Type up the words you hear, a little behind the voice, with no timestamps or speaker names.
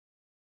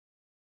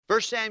1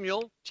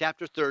 Samuel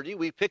chapter 30.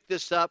 We picked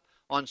this up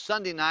on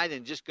Sunday night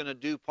and just going to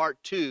do part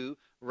 2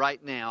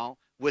 right now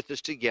with us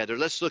together.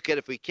 Let's look at it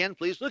if we can,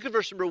 please. Look at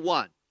verse number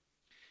 1.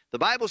 The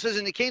Bible says,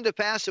 "And it came to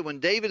pass that when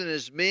David and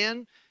his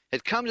men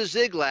had come to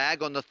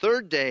Ziklag on the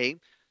 3rd day,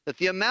 that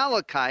the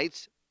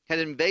Amalekites had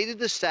invaded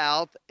the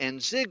south and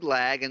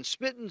Ziklag, and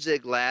smitten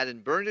Ziklag,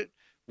 and burned it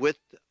with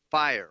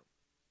fire,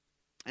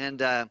 and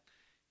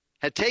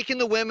had taken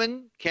the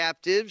women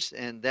captives,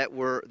 and that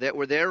were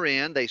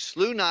therein. They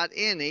slew not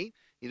any,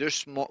 either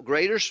small,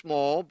 great or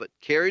small, but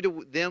carried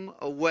them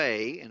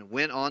away and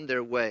went on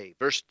their way."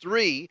 Verse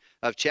 3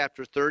 of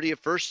chapter 30 of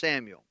 1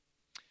 Samuel.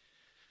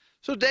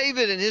 "So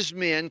David and his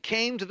men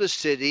came to the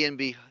city, and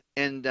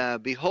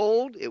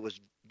behold, it was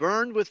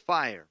burned with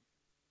fire.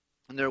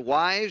 And their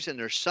wives and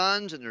their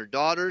sons and their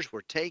daughters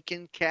were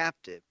taken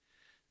captive.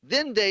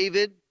 Then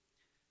David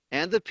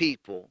and the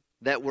people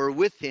that were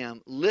with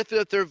him lifted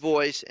up their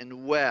voice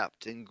and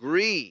wept and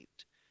grieved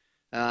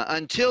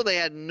until they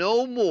had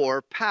no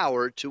more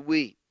power to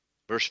weep."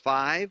 Verse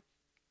 5,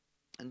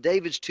 "And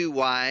David's 2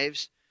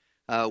 wives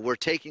were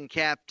taken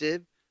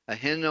captive,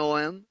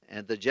 Ahinoam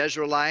and the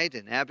Jezreelite,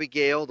 and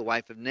Abigail, the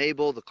wife of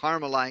Nabal, the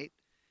Carmelite.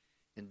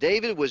 And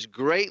David was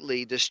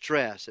greatly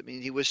distressed." It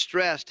means he was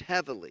stressed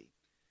heavily.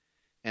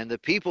 "And the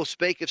people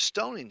spake of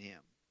stoning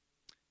him.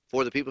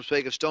 For the people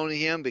spake of stoning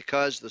him,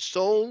 because the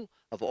soul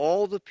of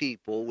all the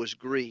people was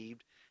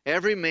grieved,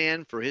 every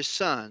man for his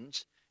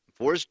sons, and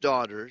for his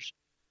daughters."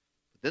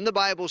 But then the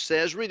Bible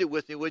says, read it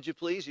with me, would you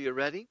please? Are you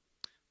ready?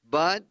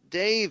 "But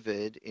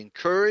David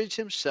encouraged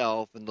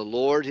himself in the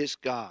Lord his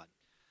God."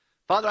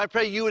 Father, I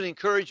pray you would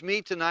encourage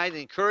me tonight and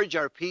encourage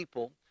our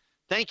people.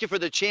 Thank you for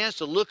the chance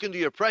to look into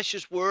your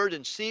precious word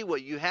and see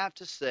what you have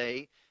to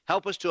say.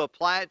 Help us to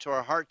apply it to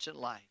our hearts and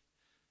life.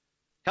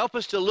 Help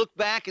us to look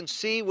back and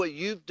see what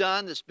you've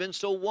done that's been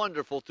so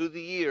wonderful through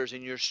the years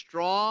in your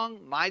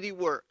strong, mighty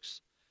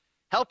works.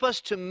 Help us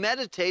to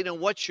meditate on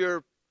what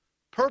your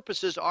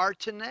purposes are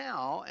to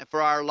now and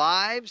for our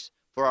lives,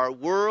 for our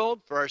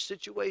world, for our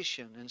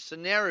situation and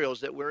scenarios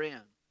that we're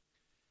in.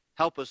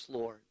 Help us,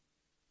 Lord,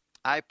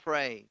 I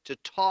pray, to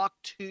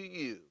talk to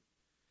you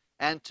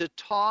and to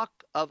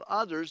talk of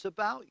others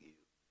about you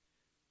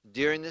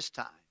during this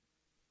time.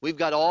 We've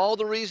got all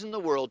the reason in the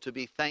world to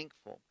be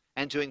thankful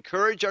and to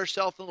encourage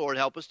ourselves in the Lord.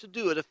 Help us to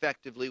do it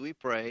effectively, we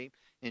pray.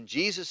 In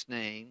Jesus'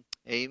 name,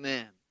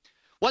 amen.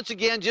 Once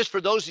again, just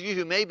for those of you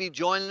who may be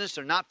joining us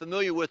or not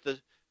familiar with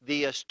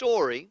the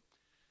story,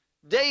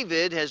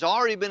 David has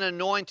already been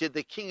anointed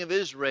the king of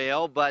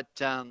Israel, but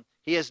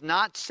he has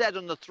not sat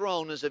on the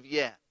throne as of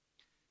yet.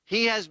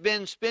 He has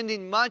been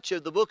spending much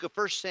of the book of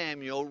 1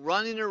 Samuel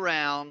running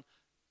around,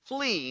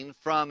 fleeing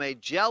from a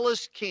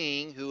jealous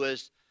king who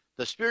is,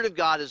 the Spirit of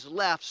God has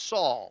left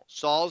Saul.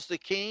 Saul's the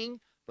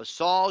king, but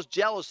Saul's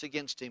jealous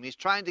against him. He's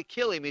trying to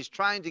kill him. He's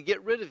trying to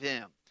get rid of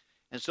him.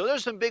 And so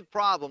there's some big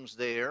problems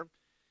there.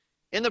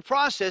 In the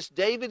process,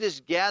 David has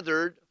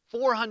gathered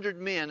 400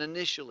 men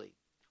initially.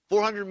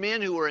 400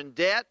 men who were in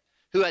debt,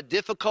 who had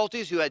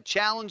difficulties, who had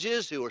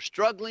challenges, who were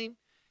struggling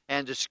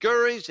and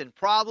discouraged and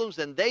problems,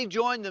 and they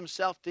joined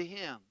themselves to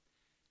him.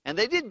 And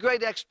they did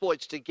great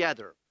exploits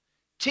together.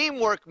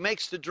 Teamwork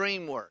makes the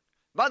dream work.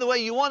 By the way,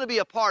 you want to be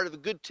a part of a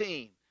good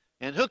team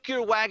and hook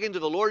your wagon to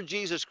the Lord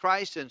Jesus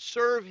Christ and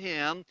serve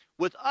him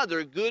with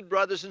other good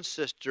brothers and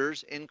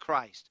sisters in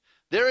Christ.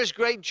 There is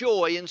great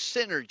joy in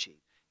synergy.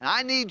 And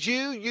I need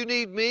you, you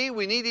need me,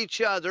 we need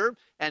each other,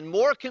 and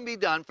more can be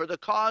done for the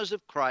cause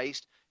of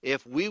Christ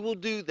if we will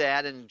do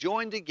that and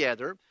join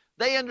together.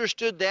 They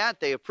understood that,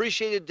 they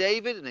appreciated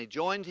David, and they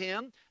joined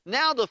him.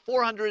 Now the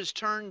 400 has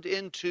turned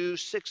into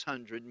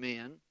 600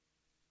 men.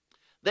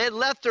 They had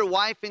left their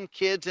wife and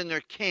kids in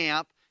their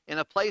camp in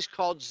a place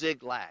called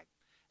Ziklag.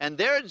 And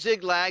there at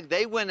Ziklag,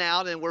 they went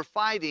out and were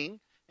fighting,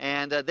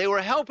 and they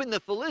were helping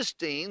the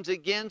Philistines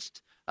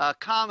against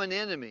common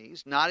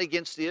enemies, not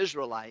against the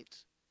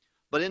Israelites.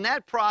 But in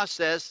that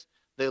process,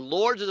 the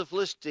lords of the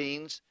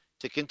Philistines,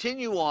 to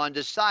continue on,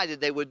 decided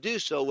they would do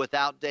so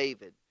without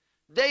David.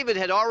 David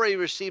had already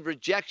received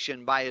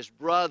rejection by his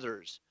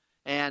brothers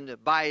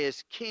and by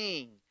his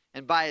king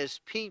and by his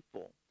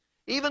people.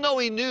 Even though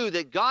he knew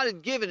that God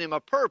had given him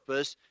a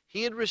purpose,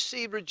 he had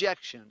received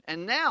rejection.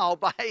 And now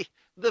by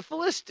the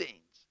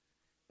Philistines.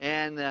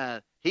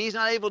 And he's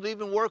not able to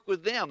even work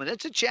with them. And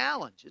it's a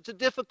challenge. It's a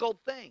difficult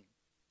thing.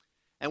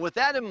 And with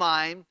that in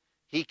mind,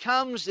 he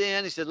comes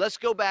in. He said, let's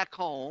go back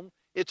home.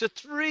 It's a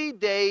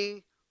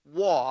 3-day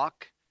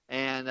walk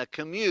and a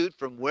commute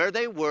from where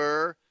they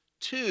were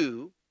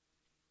to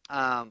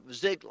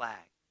Ziklag.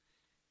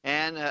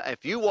 And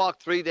if you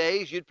walk 3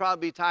 days, you'd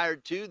probably be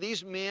tired too.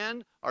 These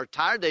men are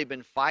tired. They've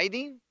been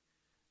fighting.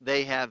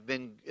 They have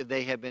been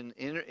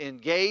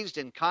engaged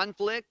in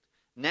conflict.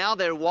 Now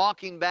they're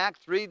walking back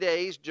 3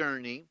 days'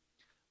 journey,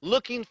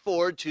 looking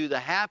forward to the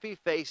happy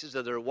faces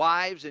of their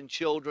wives and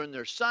children,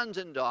 their sons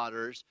and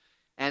daughters,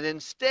 and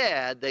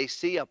instead they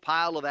see a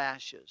pile of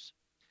ashes.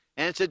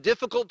 And it's a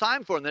difficult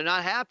time for them. They're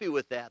not happy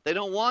with that. They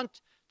don't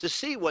want to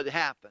see what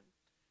happened.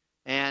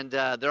 And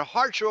their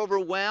hearts are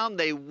overwhelmed.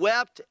 They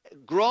wept,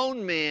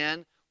 grown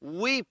men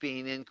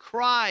weeping and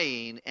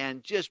crying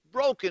and just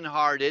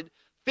brokenhearted,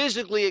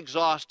 physically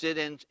exhausted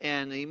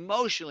and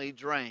emotionally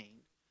drained.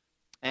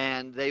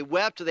 And they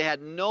wept. They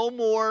had no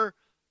more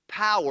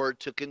power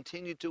to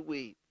continue to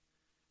weep.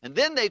 And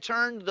then they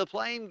turned the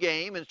blame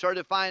game and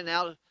started finding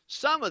out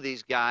some of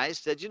these guys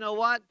said, you know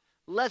what?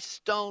 Let's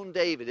stone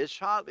David.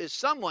 If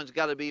someone's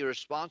got to be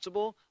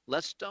responsible,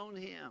 let's stone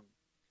him.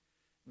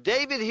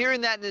 David,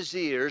 hearing that in his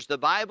ears, the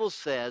Bible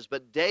says,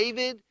 but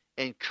David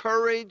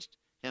encouraged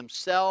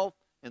himself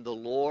in the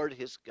Lord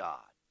his God.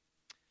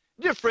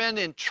 Dear friend,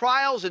 in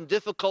trials and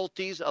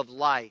difficulties of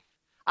life,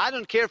 I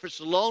don't care if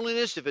it's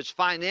loneliness, if it's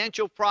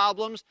financial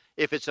problems,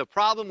 if it's a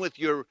problem with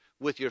your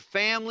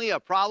family, a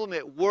problem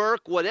at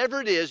work, whatever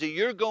it is that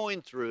you're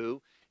going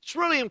through, it's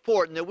really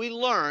important that we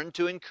learn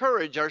to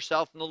encourage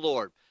ourselves in the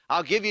Lord.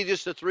 I'll give you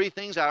just the three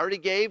things I already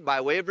gave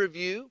by way of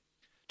review.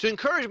 To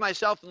encourage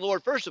myself in the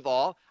Lord, first of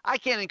all, I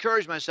can't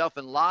encourage myself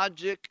in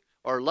logic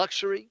or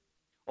luxury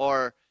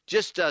or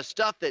just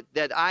stuff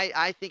that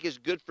I think is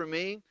good for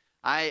me.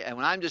 And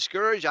when I'm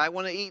discouraged, I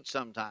want to eat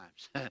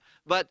sometimes.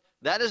 But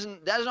that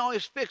doesn't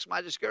always fix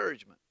my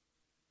discouragement.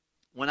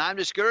 When I'm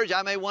discouraged,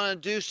 I may want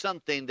to do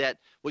something that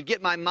would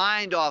get my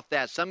mind off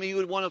that. Some of you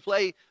would want to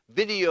play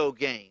video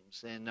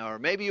games, or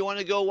maybe you want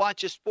to go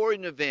watch a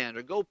sporting event,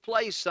 or go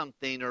play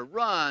something, or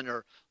run,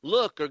 or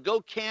look, or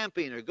go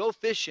camping, or go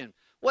fishing.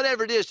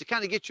 Whatever it is to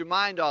kind of get your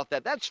mind off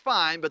that. That's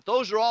fine, but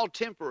those are all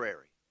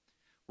temporary.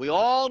 We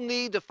all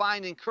need to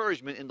find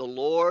encouragement in the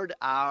Lord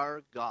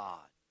our God.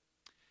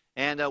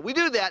 And we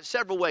do that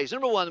several ways.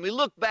 Number one, we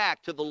look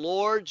back to the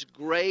Lord's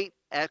great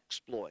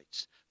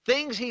exploits.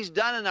 Things he's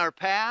done in our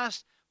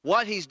past,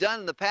 what he's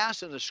done in the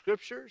past in the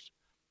Scriptures.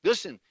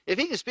 Listen, if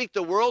he can speak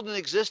the world into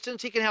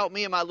existence, he can help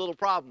me in my little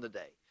problem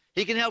today.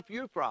 He can help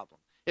your problem.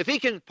 If he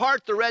can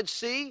part the Red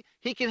Sea,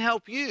 he can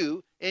help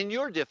you in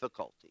your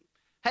difficulty.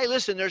 Hey,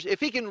 listen, if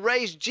he can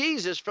raise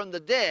Jesus from the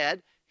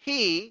dead,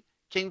 he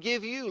can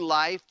give you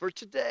life for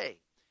today.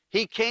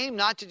 He came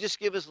not to just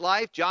give us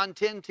life, John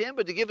 10:10,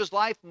 but to give us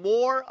life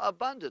more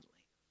abundantly.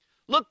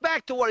 Look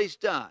back to what he's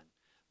done.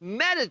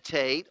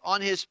 Meditate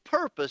on his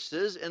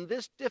purposes in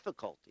this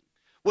difficulty.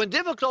 When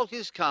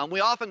difficulties come,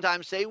 we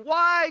oftentimes say,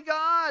 why,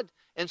 God?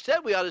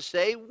 Instead, we ought to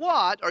say,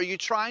 what are you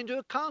trying to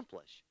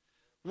accomplish?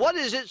 What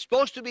is it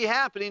supposed to be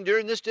happening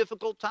during this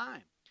difficult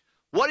time?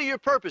 What are your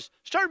purposes?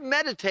 Start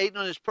meditating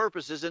on his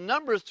purposes. And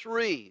number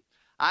three,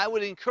 I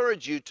would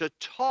encourage you to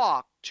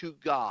talk to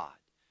God.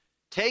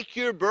 Take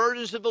your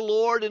burdens to the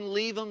Lord and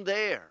leave them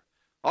there.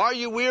 Are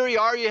you weary?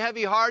 Are you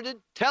heavy-hearted?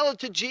 Tell it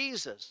to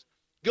Jesus.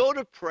 Go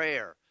to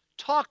prayer.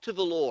 Talk to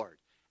the Lord.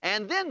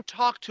 And then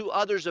talk to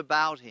others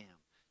about him.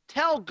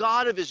 Tell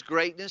God of his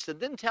greatness and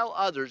then tell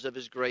others of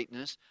his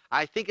greatness.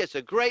 I think it's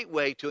a great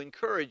way to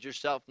encourage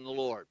yourself in the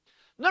Lord.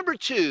 Number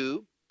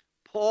two,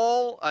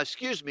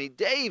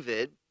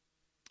 David,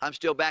 I'm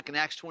still back in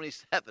Acts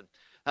 27.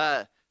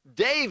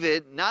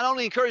 David not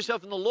only encouraged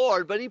himself in the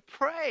Lord, but he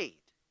prayed.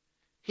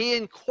 He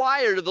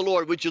inquired of the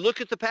Lord. Would you look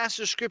at the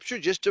passage of Scripture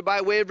just by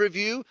way of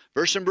review?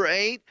 Verse number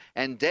 8,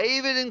 and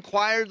David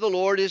inquired the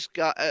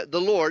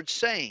Lord,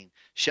 saying,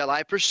 shall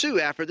I pursue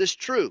after this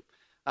troop?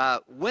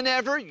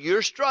 Whenever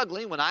you're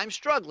struggling, when I'm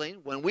struggling,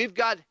 when we've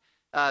got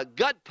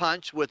gut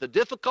punch with a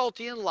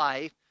difficulty in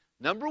life,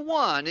 number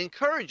one,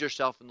 encourage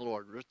yourself in the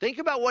Lord. Think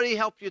about what he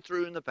helped you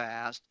through in the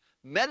past.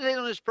 Meditate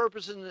on his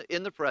purpose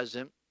in the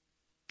present.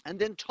 And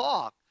then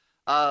talk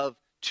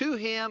to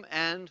him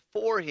and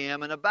for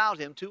him and about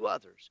him to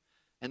others.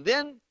 And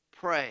then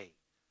pray.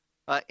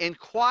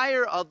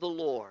 Inquire of the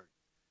Lord.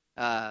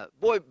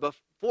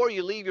 Before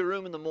you leave your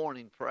room in the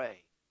morning,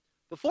 pray.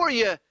 Before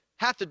you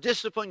have to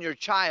discipline your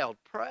child,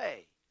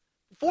 pray.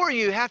 Before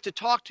you have to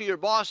talk to your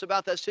boss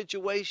about that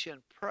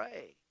situation,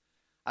 pray.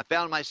 I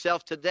found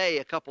myself today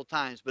a couple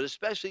times, but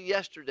especially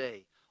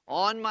yesterday,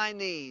 on my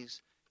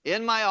knees,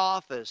 in my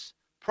office,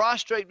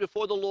 prostrate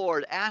before the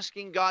Lord,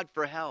 asking God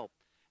for help.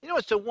 You know,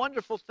 it's a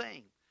wonderful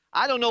thing.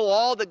 I don't know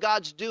all that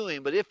God's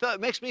doing, but it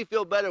makes me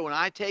feel better when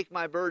I take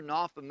my burden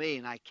off of me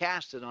and I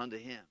cast it onto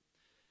him.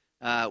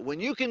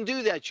 When you can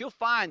do that, you'll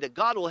find that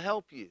God will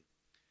help you.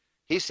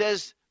 He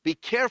says, be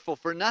careful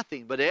for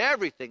nothing, but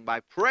everything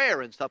by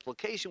prayer and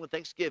supplication with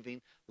thanksgiving,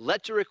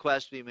 let your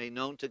requests be made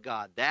known to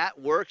God.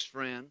 That works,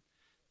 friend.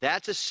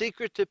 That's a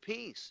secret to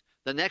peace.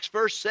 The next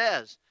verse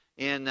says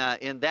in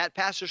that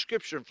passage of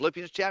Scripture in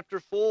Philippians chapter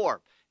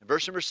 4, in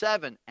verse number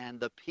 7, and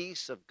the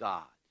peace of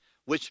God,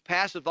 which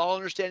passeth all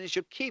understanding,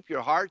 shall keep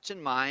your hearts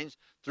and minds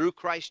through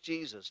Christ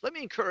Jesus. Let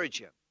me encourage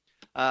you.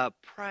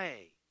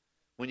 Pray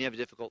when you have a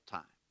difficult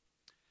time.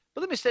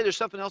 But let me say there's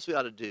something else we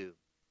ought to do.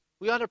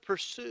 We ought to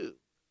pursue.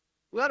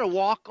 We ought to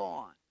walk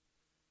on.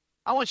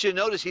 I want you to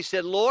notice he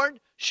said, Lord,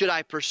 should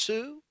I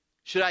pursue?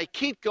 Should I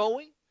keep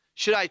going?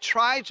 Should I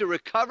try to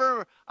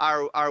recover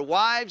our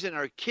wives and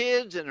our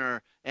kids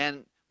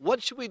and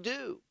what should we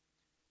do?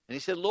 And he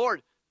said,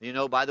 Lord, you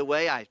know, by the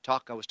way, I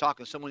was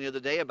talking to someone the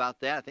other day about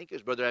that. I think it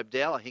was Brother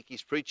Abdel. I think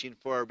he's preaching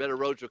for our Better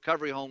Roads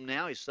Recovery Home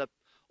now. He slept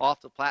off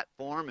the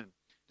platform and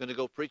going to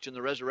go preach in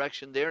the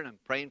resurrection there, and I'm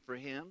praying for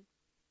him.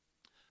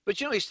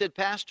 But, you know, he said,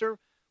 Pastor,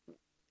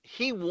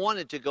 he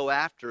wanted to go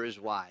after his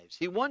wives.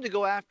 He wanted to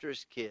go after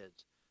his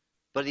kids.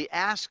 But he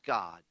asked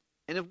God.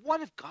 And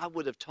what if God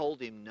would have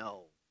told him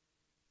no?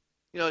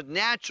 You know,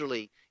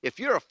 naturally, if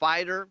you're a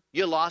fighter,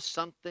 you lost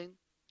something.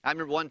 I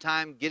remember one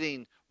time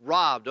getting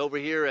robbed over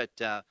here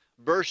at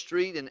Burr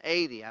Street and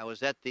 80. I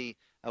was at the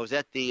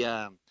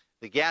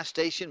gas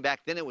station.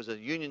 Back then it was a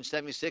Union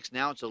 76.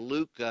 Now it's a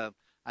Luke.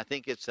 I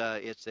think it's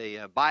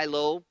a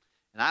Bi-Lo.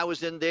 And I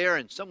was in there,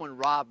 and someone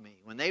robbed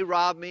me. When they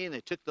robbed me and they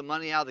took the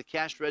money out of the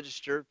cash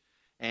register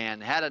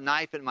and had a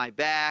knife in my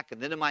back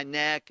and then in my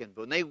neck, and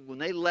when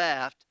they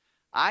left,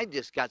 I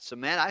just got so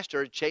mad. I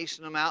started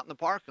chasing them out in the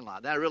parking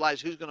lot. Then I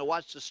realized who's going to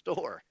watch the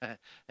store.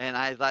 And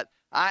I thought,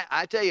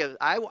 I tell you,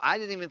 I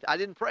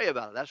didn't pray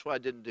about it. That's what I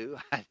didn't do.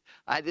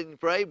 I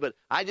didn't pray, but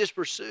I just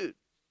pursued.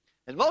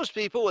 And most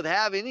people would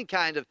have any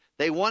kind of,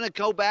 they want to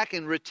go back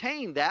and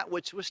retain that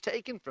which was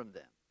taken from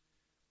them.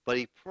 But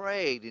he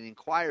prayed and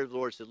inquired of the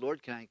Lord, said,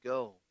 Lord, can I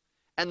go?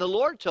 And the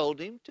Lord told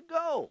him to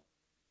go.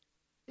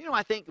 You know,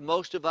 I think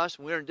most of us,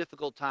 when we're in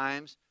difficult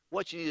times,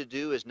 what you need to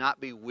do is not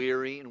be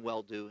weary in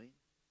well-doing.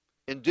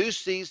 In due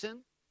season,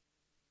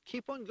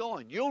 keep on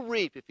going. You'll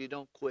reap if you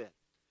don't quit.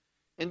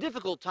 In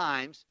difficult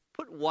times,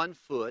 put one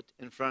foot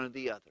in front of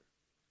the other.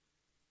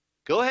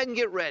 Go ahead and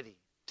get ready.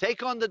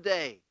 Take on the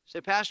day.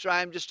 Say, Pastor,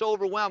 I'm just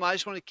overwhelmed. I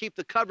just want to keep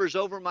the covers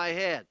over my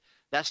head.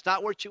 That's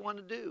not what you want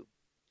to do.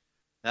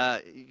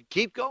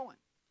 Keep going.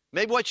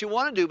 Maybe what you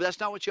want to do, but that's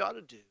not what you ought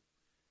to do.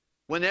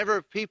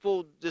 Whenever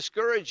people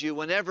discourage you,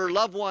 whenever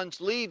loved ones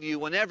leave you,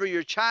 whenever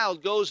your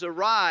child goes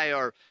awry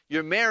or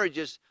your marriage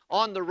is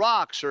on the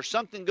rocks or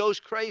something goes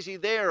crazy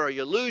there or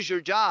you lose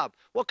your job,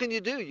 what can you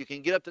do? You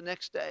can get up the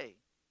next day.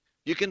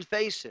 You can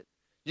face it.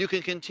 You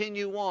can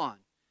continue on.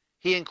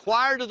 He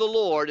inquired of the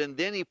Lord and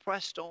then he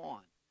pressed on.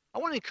 I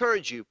want to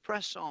encourage you,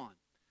 press on.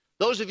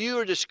 Those of you who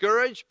are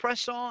discouraged,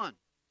 press on.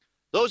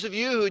 Those of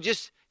you who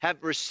just have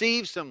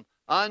received some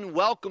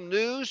unwelcome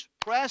news,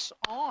 press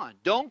on.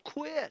 Don't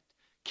quit.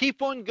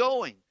 Keep on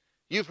going.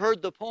 You've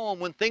heard the poem,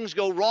 when things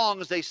go wrong,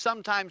 as they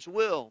sometimes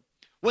will.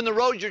 When the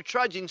road you're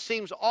trudging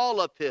seems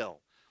all uphill.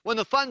 When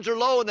the funds are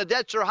low and the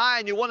debts are high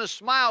and you want to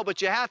smile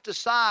but you have to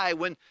sigh.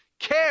 When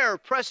care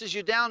presses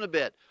you down a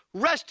bit.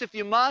 Rest if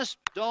you must.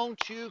 Don't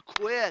you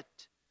quit.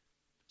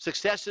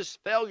 Success is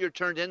failure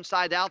turned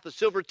inside out, the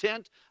silver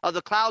tint of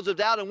the clouds of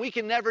doubt, and we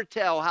can never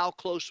tell how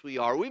close we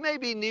are. We may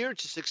be near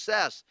to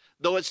success,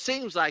 though it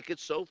seems like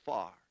it's so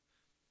far.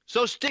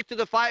 So stick to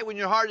the fight when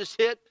your heart is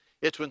hit.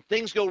 It's when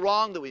things go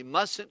wrong that we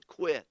mustn't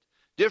quit.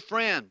 Dear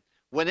friend,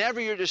 whenever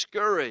you're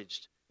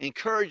discouraged,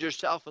 encourage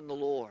yourself in the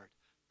Lord.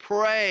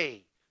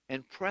 Pray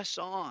and press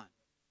on.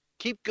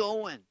 Keep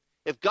going.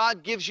 If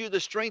God gives you the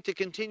strength to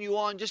continue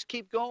on, just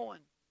keep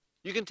going.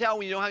 You can tell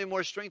when you don't have any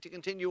more strength to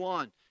continue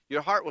on.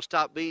 Your heart will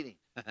stop beating,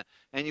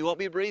 and you won't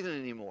be breathing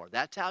anymore.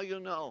 That's how you'll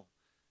know.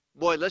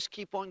 Boy, let's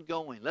keep on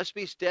going. Let's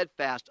be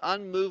steadfast,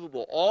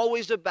 unmovable,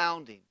 always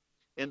abounding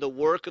in the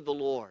work of the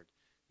Lord.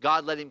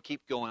 God, let him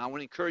keep going. I want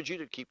to encourage you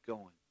to keep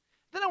going.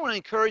 Then I want to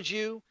encourage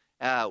you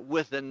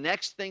with the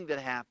next thing that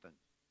happened.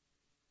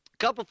 A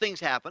couple things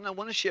happened I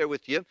want to share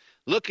with you.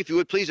 Look, if you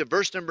would please, at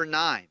verse number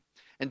 9.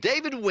 And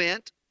David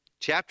went,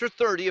 chapter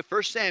 30 of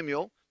 1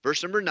 Samuel,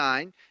 verse number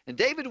 9. And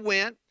David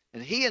went,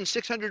 and he and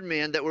 600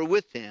 men that were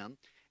with him,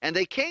 and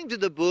they came to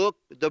the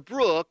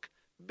brook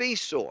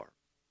Besor,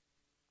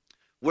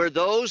 where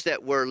those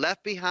that were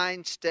left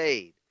behind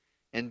stayed.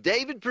 And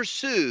David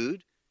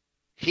pursued,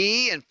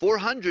 he and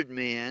 400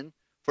 men,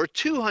 for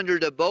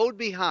 200 abode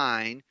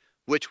behind,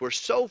 which were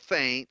so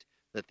faint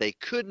that they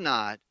could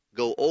not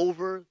go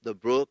over the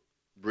brook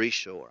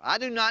Besor. I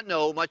do not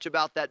know much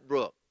about that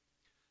brook,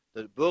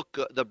 the brook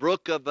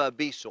of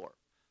Besor.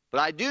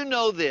 But I do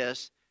know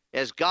this,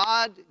 as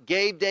God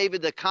gave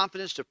David the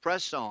confidence to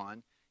press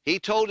on, he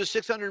told his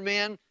 600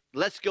 men,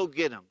 let's go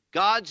get him.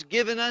 God's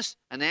given us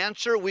an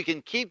answer. We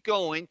can keep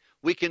going.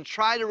 We can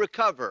try to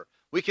recover.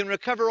 We can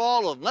recover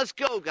all of them. Let's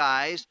go,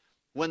 guys.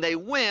 When they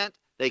went,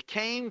 they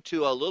came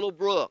to a little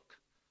brook,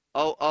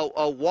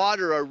 a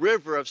water, a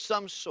river of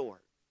some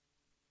sort.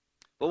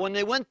 But when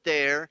they went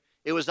there,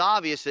 it was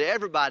obvious that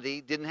everybody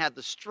didn't have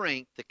the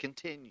strength to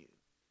continue.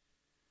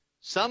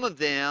 Some of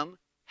them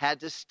had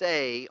to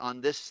stay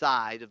on this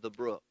side of the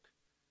brook.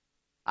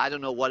 I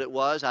don't know what it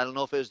was. I don't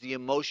know if it was the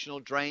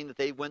emotional drain that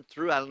they went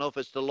through. I don't know if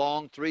it's the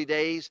long 3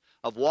 days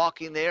of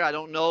walking there. I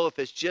don't know if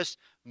it's just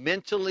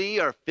mentally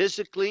or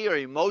physically or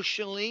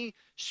emotionally,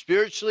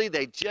 spiritually.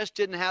 They just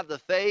didn't have the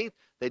faith.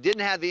 They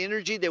didn't have the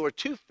energy. They were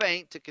too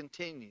faint to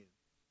continue.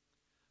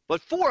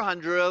 But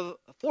 400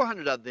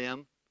 of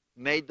them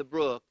made the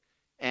brook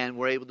and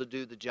were able to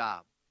do the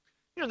job.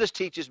 You know, this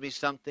teaches me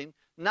something.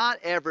 Not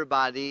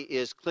everybody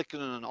is clicking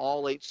on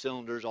all 8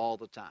 cylinders all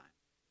the time.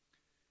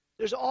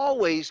 There's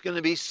always going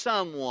to be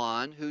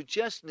someone who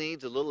just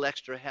needs a little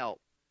extra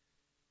help.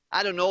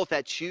 I don't know if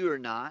that's you or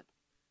not.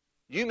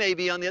 You may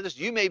be on the other side.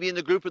 You may be in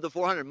the group of the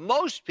 400.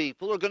 Most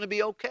people are going to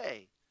be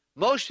okay.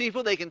 Most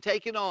people, they can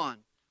take it on.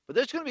 But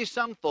there's going to be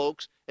some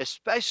folks,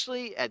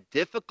 especially at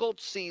difficult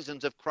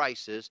seasons of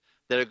crisis,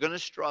 that are going to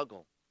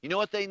struggle. You know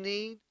what they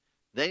need?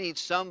 They need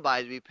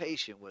somebody to be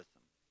patient with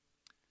them.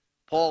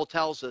 Paul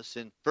tells us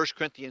in 1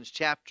 Corinthians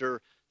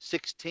chapter 1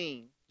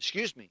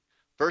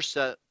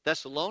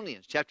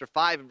 Thessalonians chapter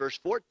 5 and verse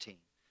 14.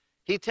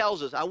 He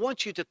tells us, I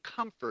want you to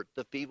comfort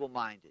the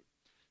feeble-minded,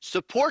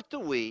 support the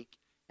weak,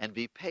 and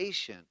be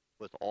patient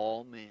with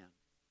all men.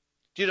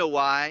 Do you know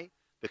why?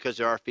 Because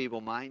there are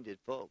feeble-minded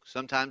folks.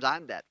 Sometimes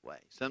I'm that way.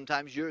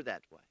 Sometimes you're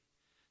that way.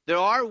 There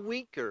are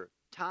weaker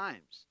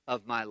times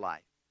of my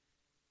life.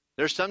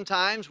 There's some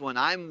times when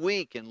I'm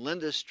weak and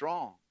Linda's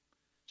strong.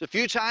 There's a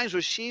few times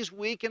where she's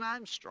weak and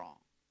I'm strong.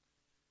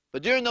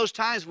 But during those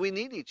times, we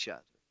need each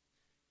other.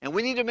 And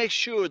we need to make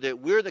sure that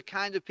we're the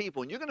kind of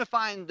people. And you're going to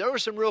find there were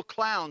some real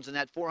clowns in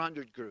that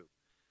 400 group.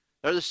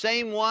 They're the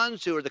same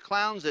ones who are the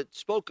clowns that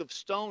spoke of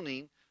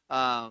stoning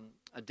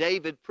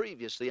David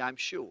previously, I'm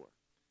sure.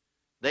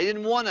 They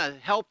didn't want to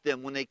help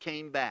them when they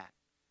came back.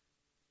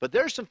 But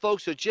there's some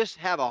folks who just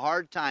have a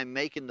hard time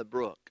making the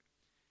brook.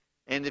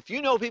 And if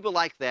you know people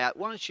like that,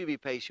 why don't you be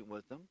patient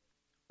with them?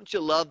 Why don't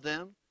you love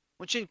them?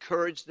 Why don't you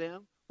encourage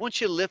them? Why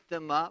don't you lift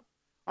them up?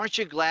 Aren't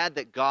you glad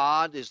that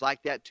God is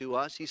like that to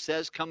us? He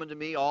says, come unto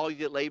me, all you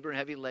that labor and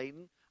heavy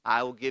laden,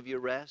 I will give you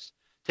rest.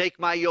 Take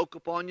my yoke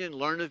upon you and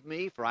learn of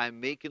me, for I am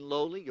meek and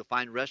lowly. You'll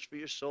find rest for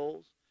your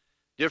souls.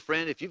 Dear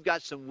friend, if you've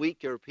got some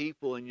weaker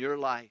people in your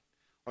life,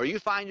 or you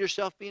find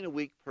yourself being a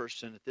weak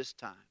person at this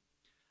time,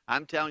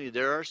 I'm telling you,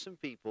 there are some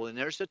people, and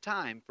there's a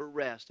time for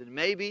rest. And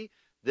maybe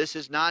this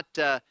is not,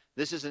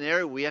 this is an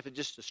area we have to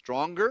just be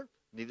stronger,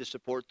 need to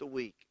support the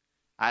weak.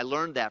 I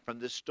learned that from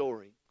this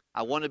story.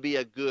 I want to be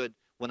a good,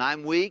 when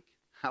I'm weak,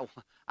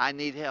 I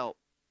need help.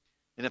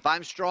 And if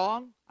I'm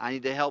strong, I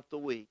need to help the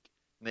weak.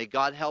 May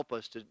God help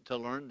us to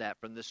learn that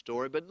from this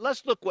story. But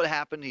let's look what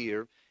happened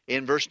here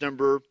in verse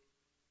number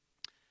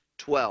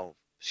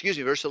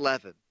verse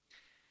 11.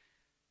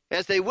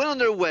 As they went on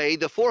their way,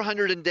 the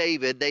 400 and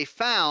David, they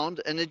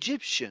found an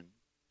Egyptian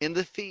in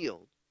the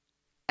field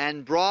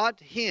and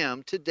brought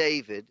him to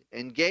David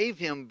and gave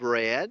him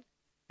bread,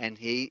 and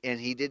he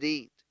did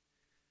eat.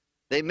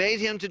 They made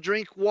him to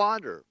drink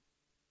water.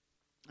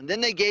 And then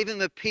they gave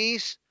him a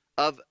piece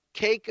of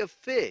cake of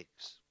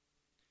figs.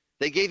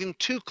 They gave him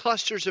 2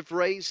 clusters of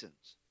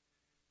raisins.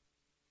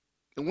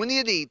 And when he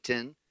had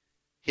eaten,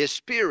 his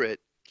spirit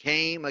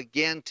came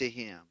again to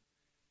him,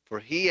 for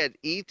he had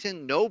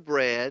eaten no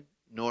bread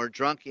nor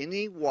drunk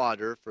any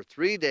water for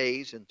 3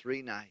 days and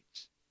 3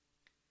 nights.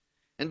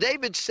 And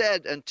David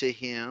said unto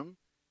him,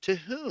 to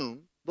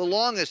whom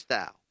belongest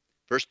thou?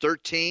 Verse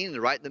 13,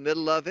 right in the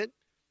middle of it.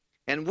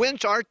 And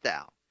whence art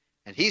thou?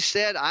 And he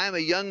said, I am a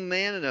young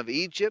man of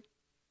Egypt,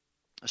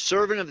 a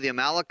servant of the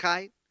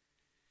Amalekite.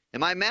 And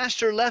my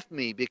master left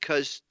me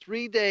because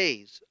 3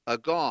 days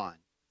agone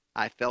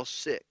I fell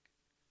sick.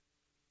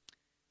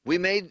 We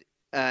made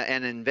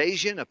an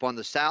invasion upon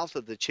the south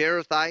of the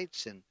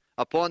Cherethites, and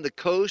upon the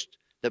coast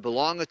that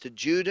belongeth to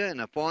Judah,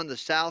 and upon the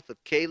south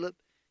of Caleb,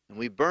 and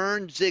we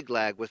burned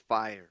Ziklag with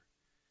fire.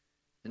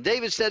 And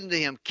David said unto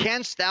him,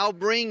 canst thou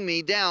bring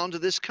me down to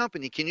this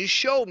company? Can you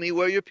show me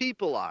where your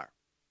people are?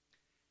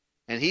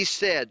 And he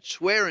said,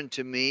 swear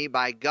unto me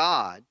by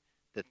God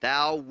that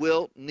thou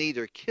wilt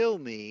neither kill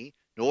me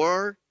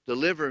nor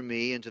deliver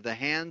me into the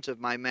hands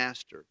of my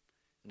master,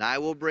 and I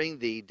will bring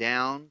thee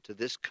down to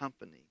this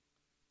company.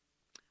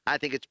 I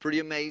think it's pretty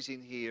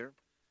amazing here.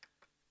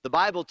 The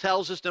Bible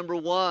tells us, number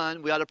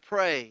one, we ought to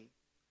pray.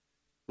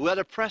 We ought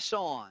to press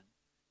on.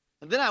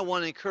 And then I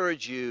want to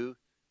encourage you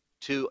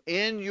to,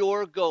 in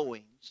your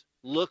goings,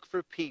 look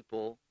for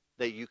people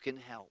that you can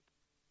help.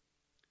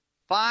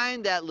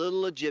 Find that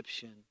little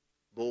Egyptian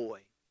boy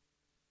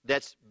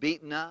that's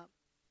beaten up,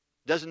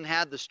 doesn't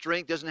have the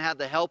strength, doesn't have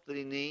the help that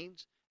he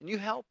needs, and you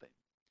help him.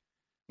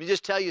 Let me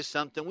just tell you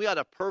something. We ought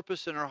to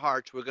purpose in our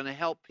hearts. We're going to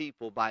help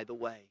people by the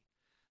way.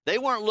 They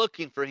weren't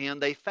looking for him.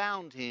 They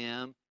found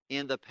him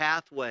in the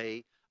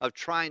pathway of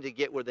trying to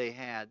get where they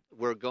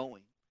were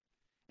going.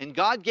 And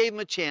God gave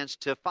them a chance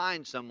to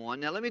find someone.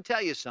 Now, let me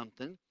tell you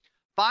something.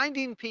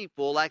 Finding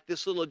people like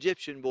this little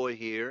Egyptian boy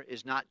here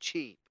is not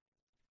cheap.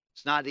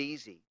 It's not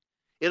easy.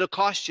 It'll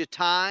cost you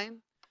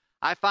time.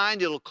 I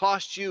find it'll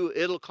cost you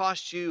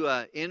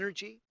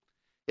energy.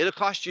 It'll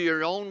cost you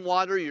your own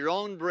water, your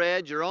own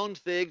bread, your own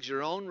figs,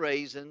 your own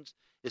raisins.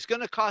 It's going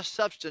to cost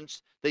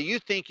substance that you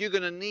think you're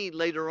going to need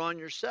later on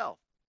yourself.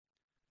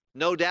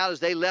 No doubt as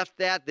they left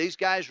that, these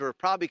guys were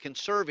probably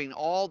conserving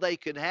all they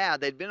could have.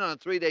 They'd been on a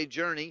 3-day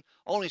journey,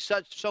 only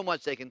so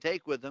much they can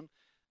take with them.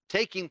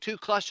 Taking 2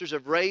 clusters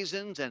of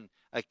raisins and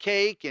a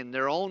cake and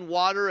their own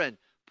water and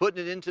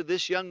putting it into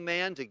this young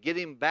man to get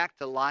him back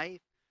to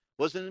life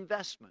was an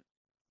investment.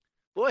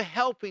 Boy,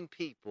 helping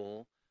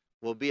people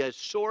will be a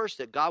source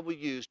that God will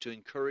use to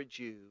encourage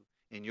you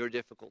in your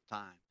difficult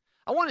time.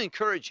 I want to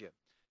encourage you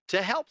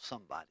to help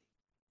somebody.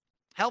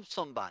 Help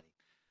somebody.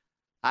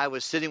 I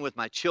was sitting with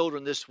my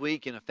children this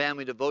week in a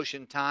family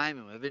devotion time,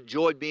 and I've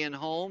enjoyed being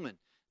home, and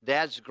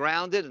Dad's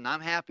grounded, and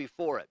I'm happy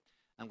for it.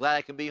 I'm glad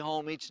I can be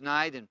home each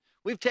night, and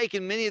we've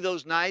taken many of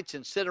those nights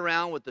and sit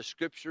around with the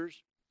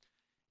scriptures.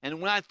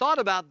 And when I thought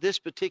about this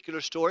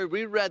particular story,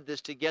 we read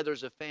this together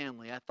as a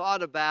family. I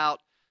thought about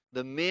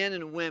the men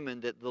and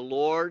women that the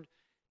Lord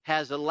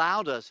has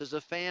allowed us as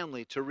a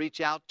family to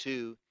reach out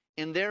to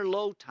in their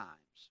low times.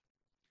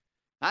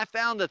 I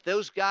found that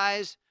those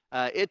guys,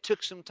 it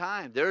took some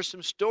time. There are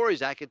some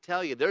stories I could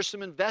tell you. There's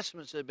some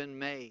investments that have been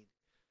made.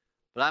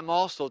 But I'm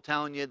also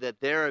telling you that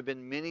there have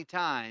been many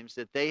times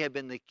that they have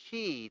been the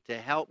key to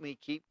help me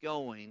keep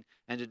going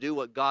and to do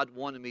what God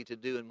wanted me to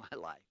do in my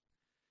life.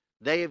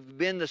 They have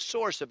been the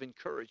source of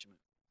encouragement.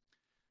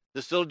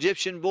 This little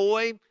Egyptian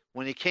boy,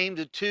 when he came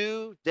to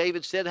 2,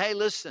 David said, hey,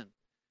 listen,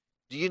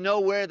 do you know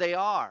where they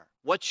are?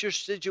 What's your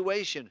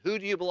situation? Who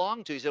do you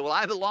belong to? He said, well,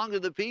 I belong to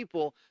the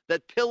people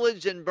that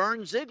pillaged and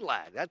burned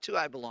Ziklag. That's who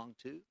I belong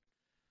to.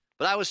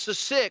 But I was so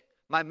sick,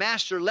 my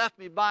master left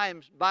me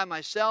by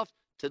myself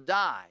to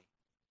die.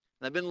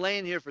 And I've been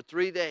laying here for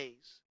 3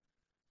 days.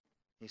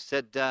 He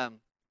said,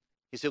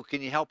 well,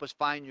 can you help us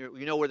find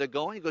you know where they're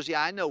going? He goes,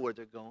 yeah, I know where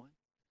they're going.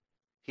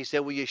 He said,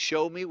 will you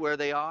show me where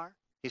they are?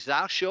 He said,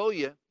 I'll show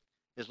you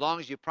as long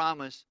as you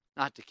promise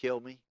not to kill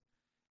me.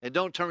 And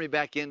don't turn me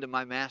back into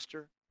my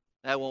master.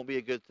 That won't be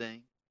a good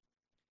thing.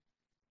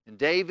 And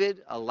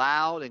David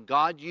allowed, and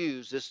God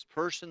used this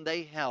person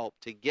they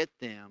helped to get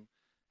them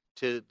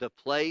to the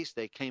place.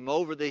 They came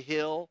over the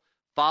hill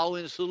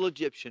following this little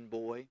Egyptian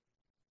boy.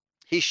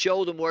 He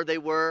showed them where they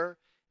were,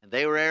 and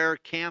they were there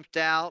camped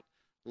out,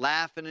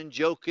 laughing and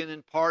joking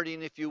and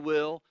partying, if you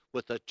will,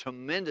 with a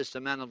tremendous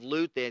amount of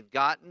loot they had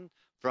gotten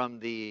from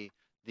the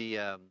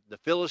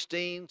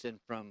Philistines and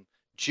from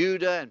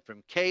Judah and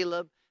from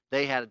Caleb.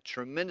 They had a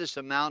tremendous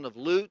amount of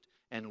loot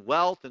and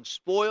wealth and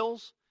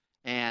spoils,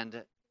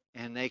 and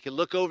they could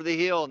look over the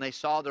hill and they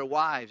saw their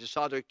wives, they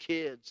saw their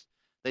kids,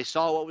 they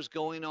saw what was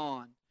going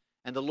on.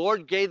 And the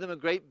Lord gave them a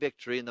great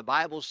victory, and the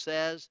Bible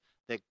says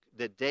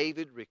that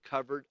David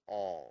recovered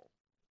all.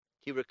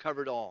 He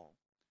recovered all.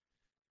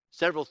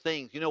 Several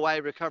things. You know why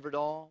he recovered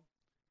all?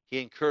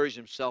 He encouraged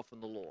himself in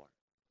the Lord.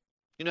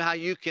 You know how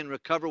you can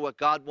recover what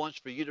God wants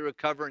for you to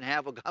recover and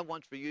have what God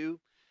wants for you?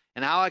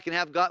 And how I can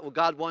have what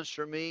God wants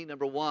for me?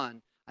 Number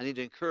one, I need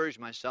to encourage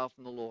myself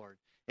in the Lord,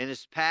 in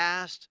His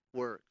past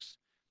works,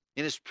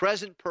 in His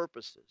present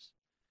purposes,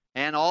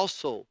 and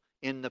also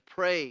in the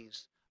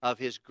praise of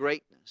His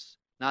greatness,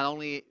 not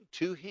only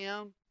to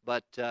Him,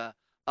 but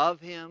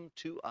of Him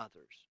to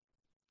others.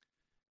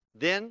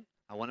 Then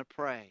I want to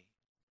pray.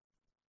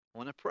 I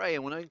want to pray. I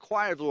want to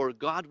inquire of the Lord,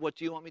 God, what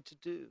do you want me to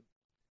do?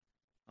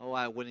 Oh,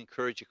 I would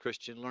encourage you,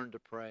 Christian, learn to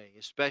pray,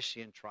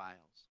 especially in trials.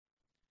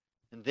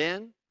 And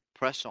then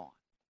press on.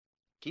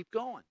 Keep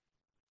going.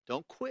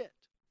 Don't quit.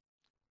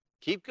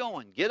 Keep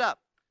going. Get up.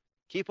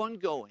 Keep on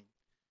going.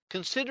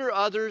 Consider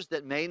others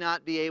that may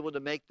not be able to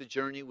make the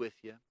journey with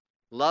you.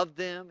 Love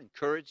them,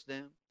 encourage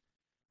them,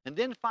 and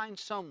then find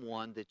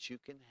someone that you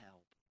can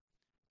help.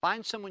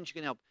 Find someone you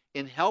can help.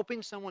 In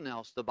helping someone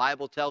else, the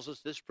Bible tells us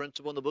this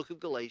principle in the book of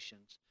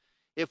Galatians.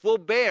 If we'll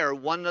bear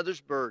one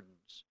another's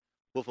burdens,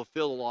 we'll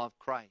fulfill the law of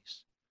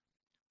Christ.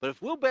 But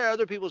if we'll bear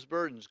other people's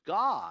burdens,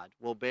 God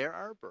will bear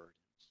our burdens.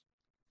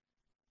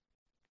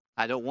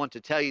 I don't want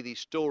to tell you these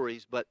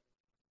stories, but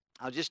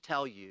I'll just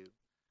tell you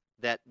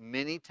that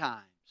many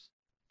times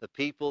the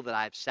people that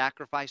I've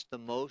sacrificed the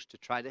most to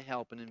try to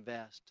help and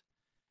invest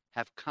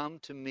have come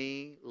to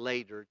me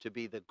later to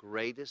be the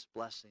greatest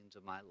blessings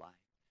of my life,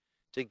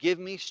 to give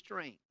me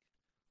strength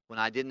when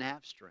I didn't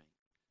have strength,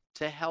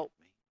 to help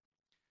me.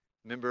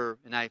 Remember,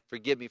 and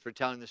forgive me for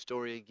telling the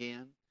story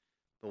again,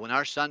 but when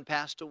our son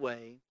passed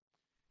away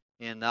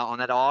on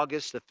that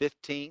August the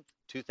 15th,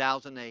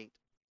 2008,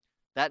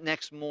 that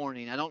next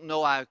morning, I don't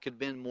know I could have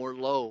been more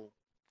low,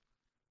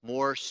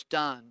 more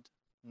stunned,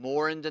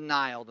 more in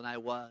denial than I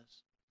was.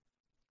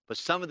 But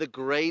some of the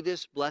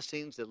greatest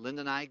blessings that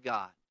Linda and I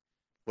got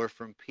were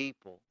from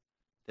people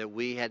that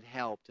we had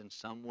helped in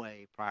some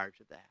way prior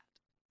to that.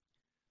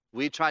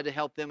 We tried to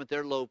help them at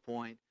their low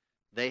point.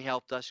 They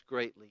helped us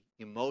greatly,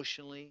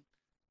 emotionally,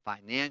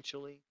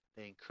 financially.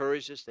 They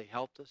encouraged us. They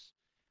helped us.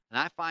 And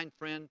I find,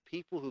 friend,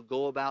 people who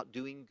go about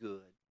doing good,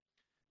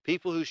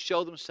 people who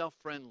show themselves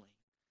friendly,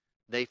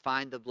 they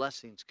find the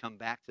blessings come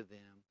back to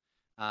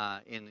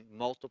them in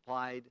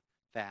multiplied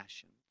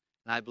fashion.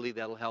 And I believe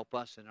that'll help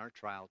us in our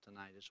trial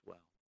tonight as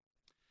well.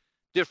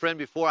 Dear friend,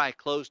 before I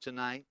close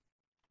tonight,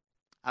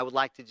 I would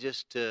like to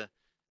just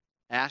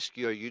ask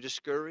you, are you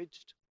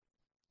discouraged?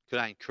 Could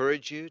I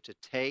encourage you to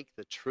take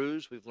the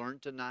truths we've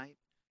learned tonight,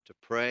 to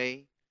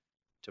pray,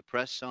 to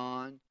press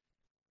on,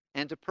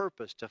 and to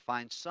purpose to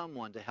find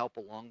someone to help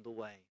along the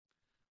way?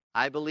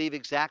 I believe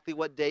exactly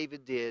what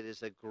David did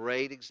is a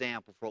great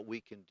example for what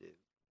we can do.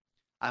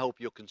 I hope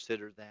you'll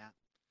consider that.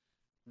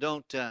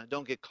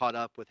 Don't get caught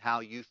up with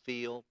how you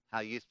feel, how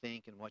you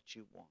think, and what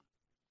you want.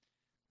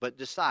 But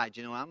decide,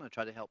 I'm going to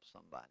try to help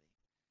somebody,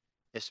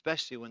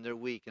 especially when they're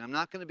weak. And I'm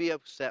not going to be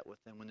upset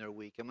with them when they're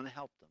weak. I'm going to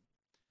help them.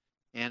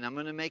 And I'm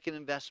going to make an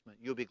investment.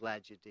 You'll be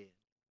glad you did.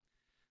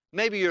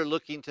 Maybe you're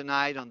looking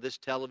tonight on this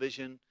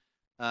television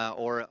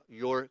or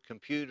your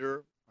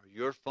computer or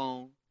your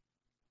phone,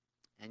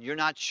 and you're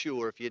not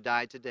sure if you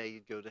died today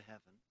you'd go to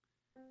heaven.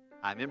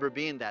 I remember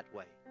being that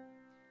way.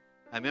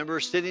 I remember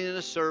sitting in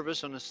a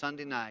service on a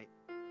Sunday night,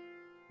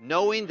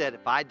 knowing that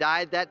if I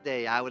died that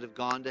day, I would have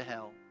gone to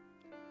hell.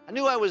 I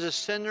knew I was a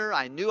sinner.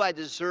 I knew I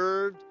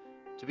deserved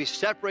to be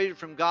separated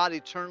from God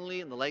eternally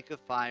in the lake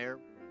of fire.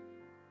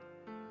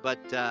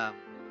 But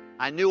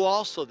I knew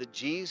also that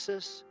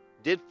Jesus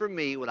did for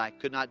me what I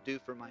could not do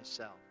for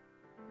myself.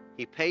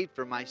 He paid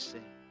for my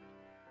sin.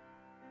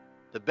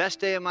 The best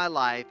day of my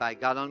life, I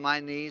got on my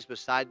knees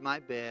beside my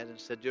bed and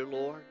said, Dear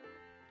Lord,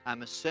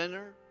 I'm a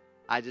sinner.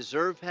 I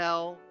deserve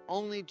hell.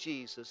 Only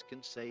Jesus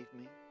can save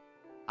me.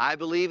 I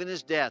believe in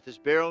His death, His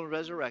burial and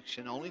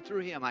resurrection. Only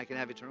through Him I can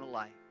have eternal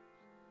life.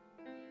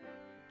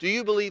 Do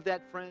you believe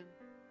that, friend?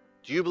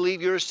 Do you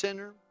believe you're a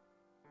sinner?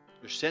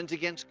 Your sins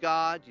against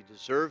God, you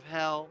deserve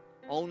hell.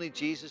 Only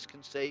Jesus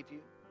can save you.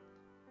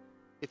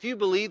 If you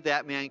believe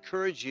that, may I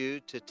encourage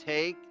you to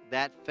take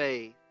that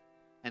faith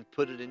and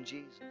put it in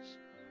Jesus.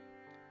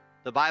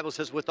 The Bible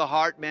says, with the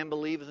heart man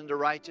believeth unto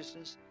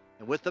righteousness,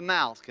 and with the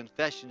mouth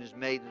confession is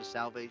made unto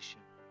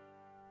salvation.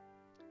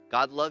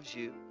 God loves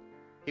you.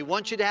 He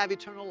wants you to have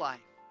eternal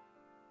life.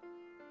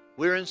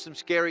 We're in some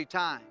scary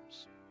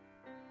times.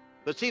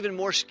 But it's even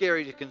more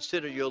scary to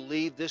consider you'll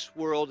leave this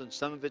world and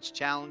some of its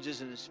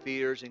challenges and its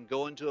fears and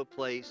go into a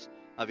place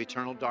of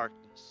eternal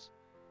darkness,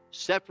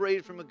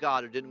 separated from a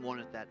God who didn't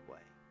want it that way.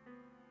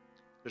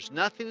 There's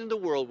nothing in the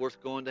world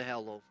worth going to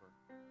hell over.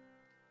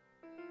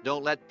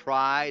 Don't let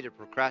pride or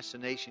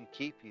procrastination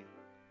keep you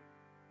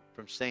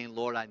from saying,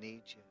 Lord, I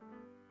need you.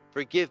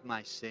 Forgive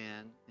my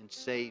sin and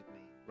save me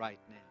right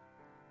now.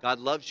 God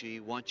loves you. He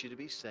wants you to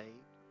be saved.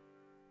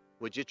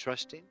 Would you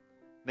trust Him?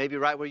 Maybe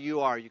right where you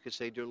are, you could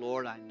say, Dear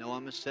Lord, I know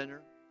I'm a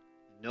sinner.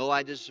 I know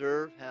I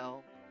deserve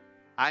hell.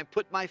 I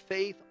put my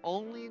faith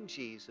only in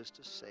Jesus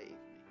to save me.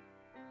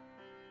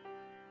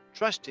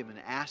 Trust Him and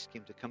ask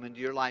Him to come into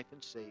your life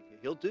and save you.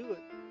 He'll do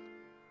it.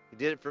 He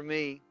did it for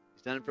me.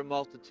 He's done it for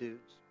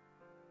multitudes.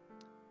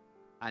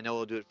 I know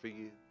He'll do it for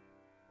you.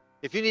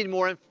 If you need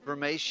more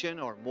information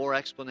or more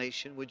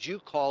explanation, would you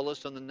call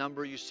us on the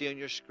number you see on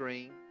your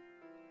screen?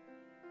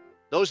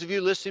 Those of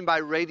you listening by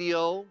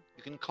radio,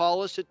 you can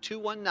call us at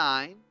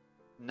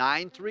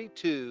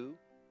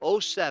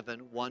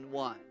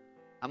 219-932-0711.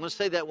 I'm going to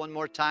say that one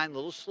more time, a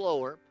little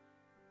slower.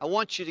 I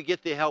want you to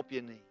get the help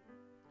you need.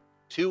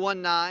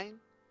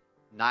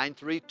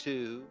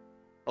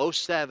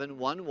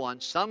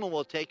 219-932-0711. Someone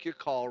will take your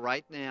call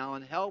right now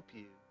and help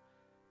you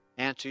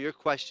answer your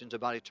questions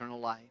about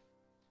eternal life.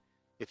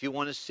 If you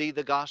want to see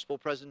the gospel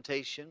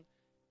presentation,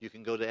 you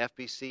can go to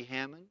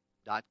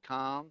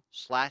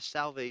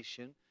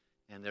fbchammond.com/salvation,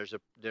 and there's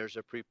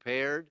a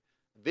prepared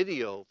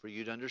video for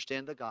you to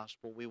understand the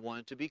gospel. We want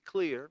it to be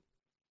clear.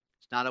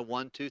 It's not a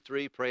 1, 2,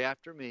 3, pray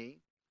after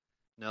me.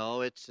 No,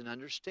 it's an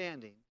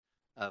understanding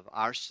of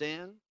our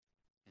sin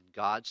and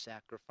God's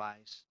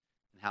sacrifice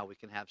and how we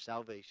can have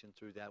salvation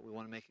through that. We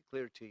want to make it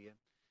clear to you.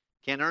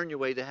 Can't earn your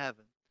way to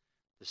heaven.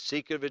 The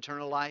secret of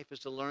eternal life is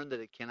to learn that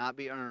it cannot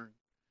be earned.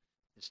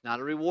 It's not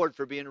a reward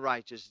for being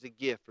righteous. It's a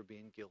gift for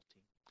being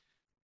guilty.